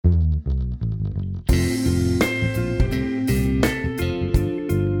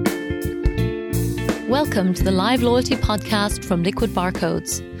Welcome to the Live Loyalty Podcast from Liquid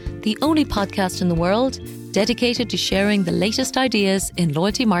Barcodes, the only podcast in the world dedicated to sharing the latest ideas in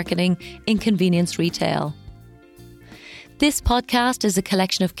loyalty marketing in convenience retail. This podcast is a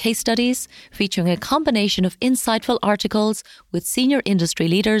collection of case studies featuring a combination of insightful articles with senior industry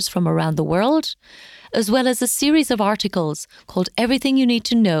leaders from around the world, as well as a series of articles called Everything You Need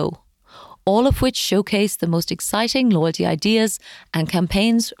to Know, all of which showcase the most exciting loyalty ideas and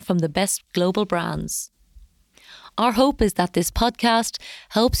campaigns from the best global brands. Our hope is that this podcast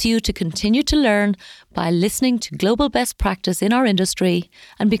helps you to continue to learn by listening to global best practice in our industry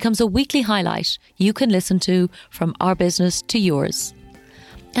and becomes a weekly highlight you can listen to from our business to yours.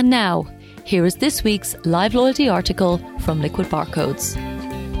 And now, here is this week's Live Loyalty article from Liquid Barcodes.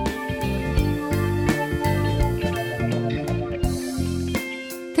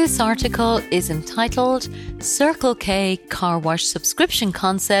 This article is entitled Circle K Car Wash Subscription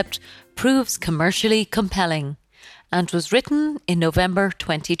Concept Proves Commercially Compelling, and was written in November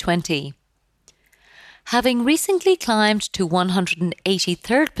 2020. Having recently climbed to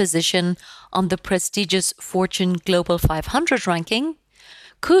 183rd position on the prestigious Fortune Global 500 ranking,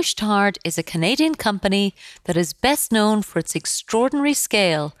 Couche-Tard is a Canadian company that is best known for its extraordinary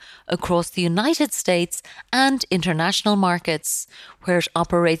scale across the United States and international markets, where it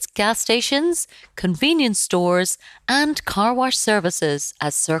operates gas stations, convenience stores, and car wash services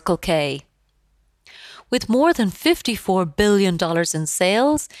as Circle K. With more than $54 billion in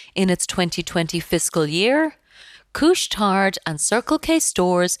sales in its 2020 fiscal year, Couche-Tard and Circle K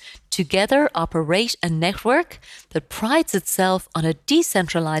stores together operate a network that prides itself on a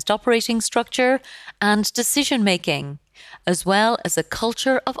decentralized operating structure and decision-making, as well as a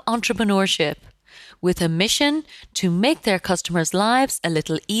culture of entrepreneurship, with a mission to make their customers' lives a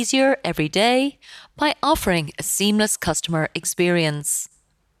little easier every day by offering a seamless customer experience.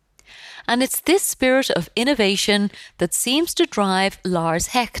 And it's this spirit of innovation that seems to drive Lars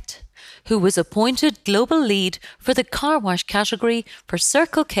Hecht, who was appointed global lead for the car wash category for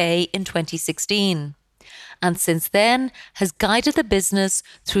Circle K in 2016, and since then has guided the business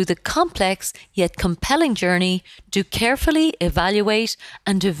through the complex yet compelling journey to carefully evaluate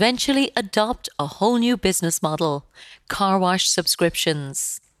and eventually adopt a whole new business model, car wash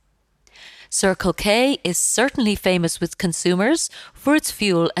subscriptions. Circle K is certainly famous with consumers for its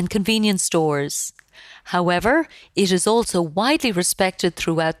fuel and convenience stores. However, it is also widely respected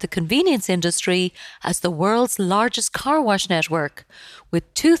throughout the convenience industry as the world's largest car wash network,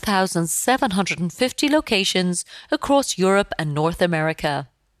 with 2,750 locations across Europe and North America.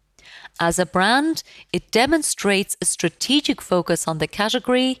 As a brand, it demonstrates a strategic focus on the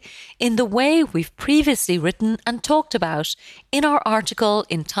category in the way we've previously written and talked about in our article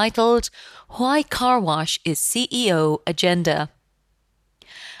entitled Why Car Wash is CEO Agenda.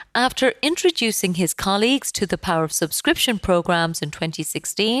 After introducing his colleagues to the power of subscription programs in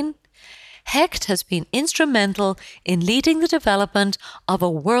 2016, Hecht has been instrumental in leading the development of a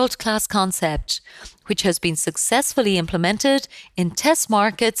world-class concept, which has been successfully implemented in test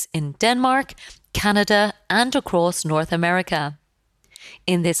markets in Denmark, Canada, and across North America.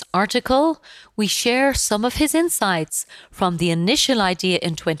 In this article, we share some of his insights from the initial idea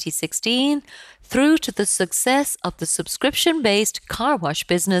in 2016 through to the success of the subscription-based car wash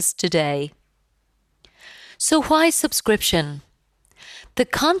business today. So why subscription? The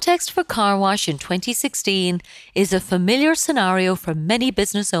context for car wash in 2016 is a familiar scenario for many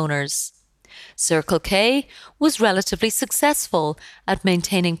business owners. Circle K was relatively successful at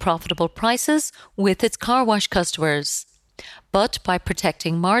maintaining profitable prices with its car wash customers. But by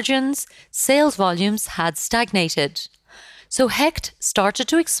protecting margins, sales volumes had stagnated. So Hecht started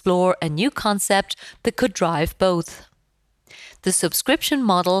to explore a new concept that could drive both. The subscription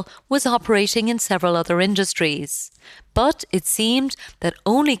model was operating in several other industries, but it seemed that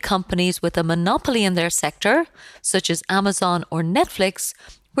only companies with a monopoly in their sector, such as Amazon or Netflix,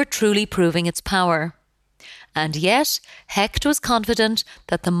 were truly proving its power. And yet, Hecht was confident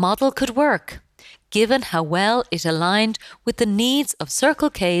that the model could work, given how well it aligned with the needs of Circle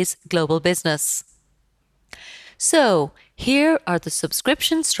K's global business. So, here are the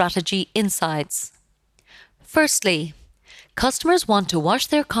subscription strategy insights. Firstly, customers want to wash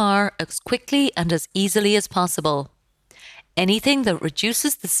their car as quickly and as easily as possible. Anything that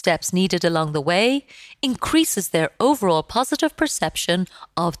reduces the steps needed along the way increases their overall positive perception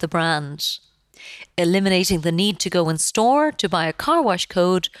of the brand. Eliminating the need to go in store to buy a car wash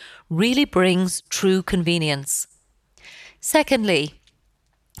code really brings true convenience. Secondly,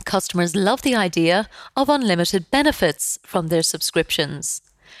 customers love the idea of unlimited benefits from their subscriptions.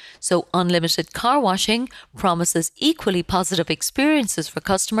 So unlimited car washing promises equally positive experiences for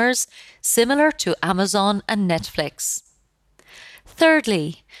customers, similar to Amazon and Netflix.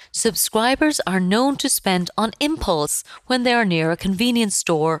 Thirdly, subscribers are known to spend on impulse when they are near a convenience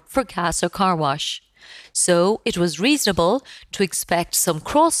store for gas or car wash. So it was reasonable to expect some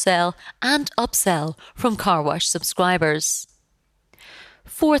cross-sell and upsell from car wash subscribers.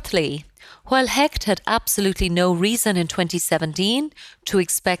 Fourthly, while Hecht had absolutely no reason in 2017 to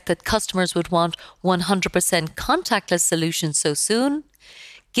expect that customers would want 100% contactless solutions so soon,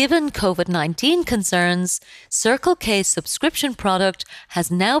 given COVID-19 concerns, Circle K's subscription product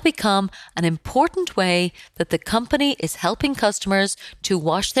has now become an important way that the company is helping customers to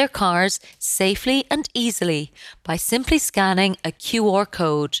wash their cars safely and easily by simply scanning a QR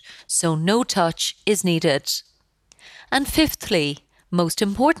code, so no touch is needed. And fifthly, most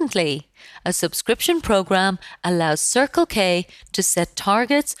importantly, a subscription program allows Circle K to set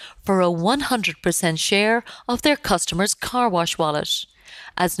targets for a 100% share of their customers' car wash wallet,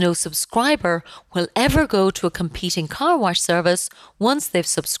 as no subscriber will ever go to a competing car wash service once they've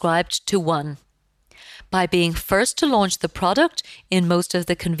subscribed to one. By being first to launch the product in most of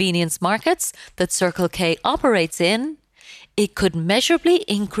the convenience markets that Circle K operates in, it could measurably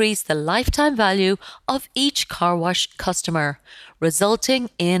increase the lifetime value of each car wash customer, resulting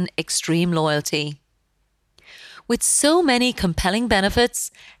in extreme loyalty. With so many compelling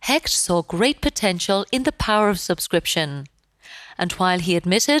benefits, Hecht saw great potential in the power of subscription. And while he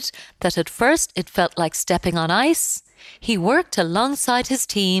admitted that at first it felt like stepping on ice, he worked alongside his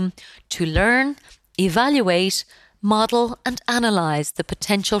team to learn, evaluate, model and analyze the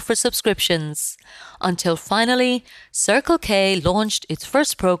potential for subscriptions, until finally Circle K launched its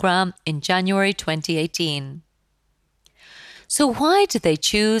first program in January 2018. So why did they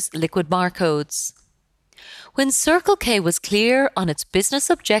choose Liquid Barcodes? When Circle K was clear on its business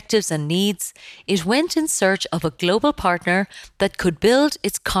objectives and needs, it went in search of a global partner that could build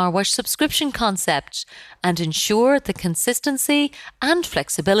its car wash subscription concept and ensure the consistency and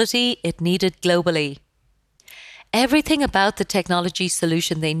flexibility it needed globally. Everything about the technology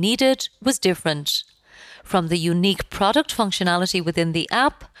solution they needed was different, from the unique product functionality within the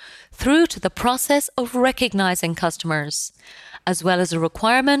app through to the process of recognizing customers, as well as a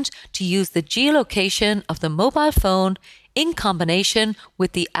requirement to use the geolocation of the mobile phone in combination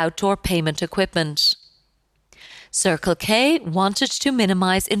with the outdoor payment equipment. Circle K wanted to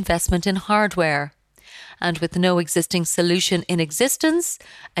minimize investment in hardware, and with no existing solution in existence,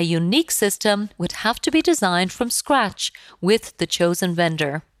 a unique system would have to be designed from scratch with the chosen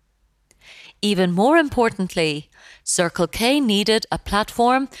vendor. Even more importantly, Circle K needed a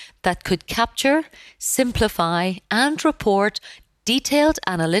platform that could capture, simplify, and report detailed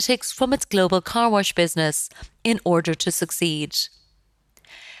analytics from its global car wash business in order to succeed.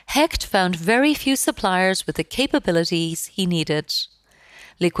 Hecht found very few suppliers with the capabilities he needed.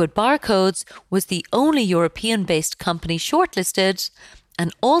 Liquid Barcodes was the only European-based company shortlisted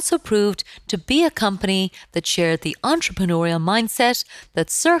and also proved to be a company that shared the entrepreneurial mindset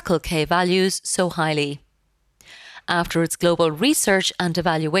that Circle K values so highly. After its global research and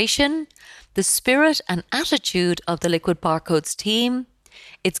evaluation, the spirit and attitude of the Liquid Barcodes team,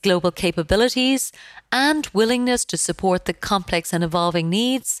 its global capabilities and willingness to support the complex and evolving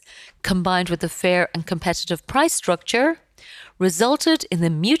needs, combined with a fair and competitive price structure, resulted in the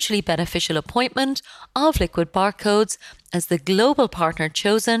mutually beneficial appointment of Liquid Barcodes as the global partner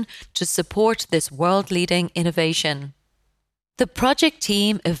chosen to support this world-leading innovation. The project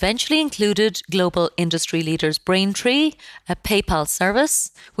team eventually included global industry leaders Braintree, a PayPal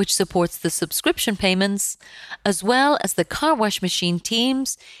service which supports the subscription payments, as well as the car wash machine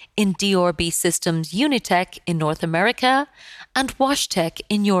teams in DRB Systems Unitech in North America and WashTech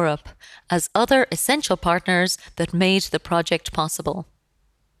in Europe as other essential partners that made the project possible.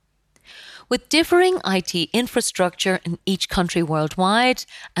 With differing IT infrastructure in each country worldwide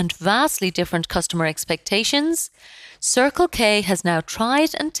and vastly different customer expectations, Circle K has now tried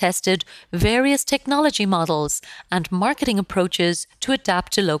and tested various technology models and marketing approaches to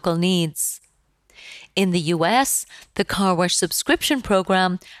adapt to local needs. In the US, the car wash subscription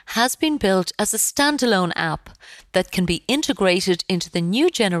program has been built as a standalone app that can be integrated into the new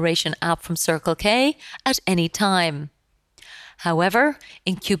generation app from Circle K at any time. However,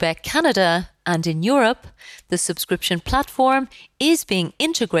 in Quebec, Canada, and in Europe, the subscription platform is being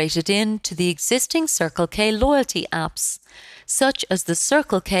integrated into the existing Circle K loyalty apps, such as the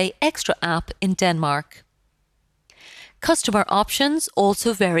Circle K Extra app in Denmark. Customer options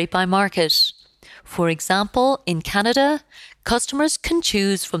also vary by market. For example, in Canada, customers can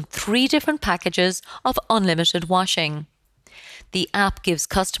choose from 3 different packages of unlimited washing. The app gives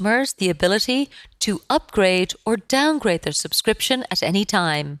customers the ability to upgrade or downgrade their subscription at any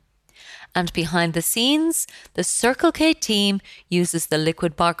time. And behind the scenes, the Circle K team uses the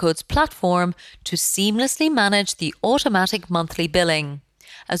Liquid Barcodes platform to seamlessly manage the automatic monthly billing,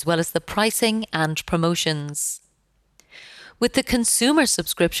 as well as the pricing and promotions. With the consumer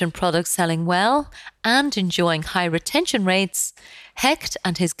subscription product selling well and enjoying high retention rates, Hecht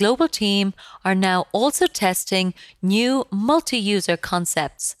and his global team are now also testing new multi-user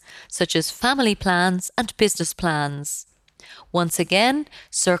concepts, such as family plans and business plans. Once again,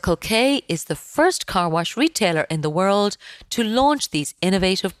 Circle K is the first car wash retailer in the world to launch these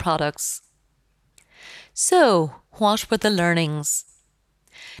innovative products. So, what were the learnings?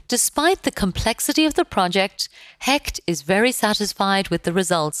 Despite the complexity of the project, Hecht is very satisfied with the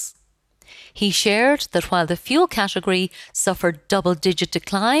results. He shared that while the fuel category suffered double-digit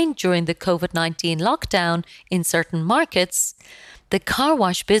decline during the COVID-19 lockdown in certain markets, the car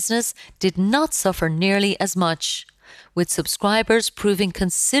wash business did not suffer nearly as much, with subscribers proving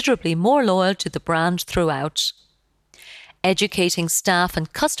considerably more loyal to the brand throughout. Educating staff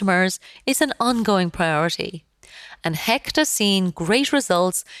and customers is an ongoing priority, and Hecht has seen great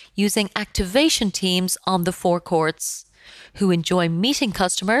results using activation teams on the forecourts, who enjoy meeting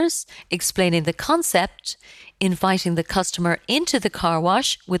customers, explaining the concept, inviting the customer into the car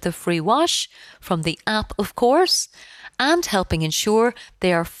wash with a free wash from the app, of course, and helping ensure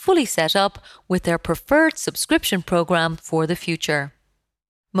they are fully set up with their preferred subscription program for the future.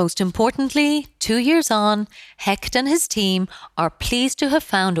 Most importantly, 2 years on, Hecht and his team are pleased to have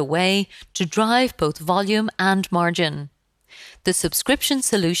found a way to drive both volume and margin. The subscription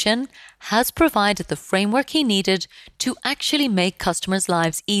solution has provided the framework he needed to actually make customers'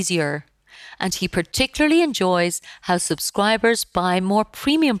 lives easier, and he particularly enjoys how subscribers buy more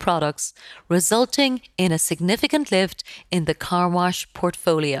premium products, resulting in a significant lift in the car wash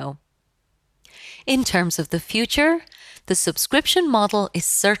portfolio. In terms of the future, the subscription model is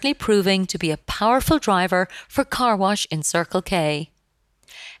certainly proving to be a powerful driver for car wash in Circle K.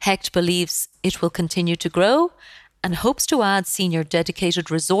 Hecht believes it will continue to grow and hopes to add senior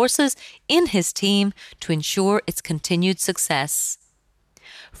dedicated resources in his team to ensure its continued success.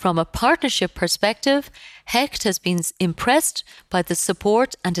 From a partnership perspective, Hecht has been impressed by the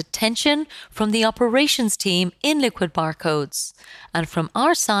support and attention from the operations team in Liquid Barcodes, and from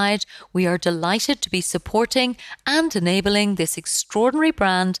our side, we are delighted to be supporting and enabling this extraordinary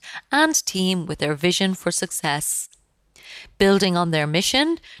brand and team with their vision for success. Building on their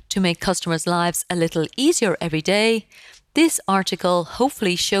mission to make customers' lives a little easier every day, this article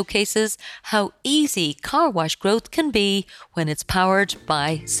hopefully showcases how easy car wash growth can be when it's powered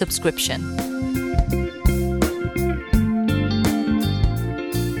by subscription.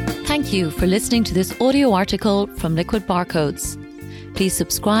 Thank you for listening to this audio article from Liquid Barcodes. Please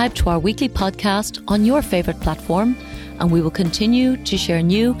subscribe to our weekly podcast on your favourite platform, and we will continue to share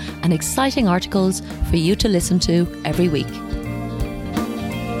new and exciting articles for you to listen to every week.